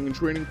coaching and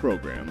training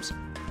programs,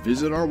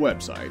 visit our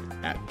website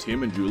at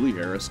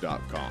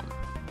timandjulieharris.com.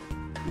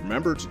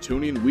 Remember to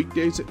tune in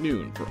weekdays at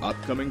noon for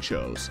upcoming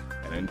shows,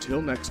 and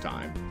until next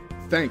time,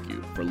 thank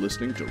you for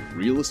listening to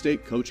Real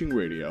Estate Coaching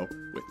Radio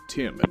with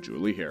Tim and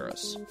Julie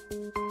Harris.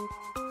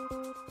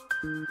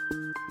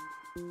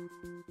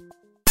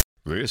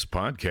 This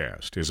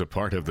podcast is a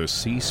part of the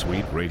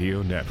C-Suite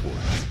Radio Network.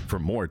 For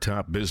more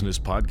top business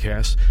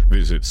podcasts,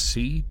 visit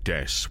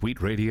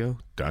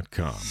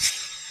c-suiteradio.com.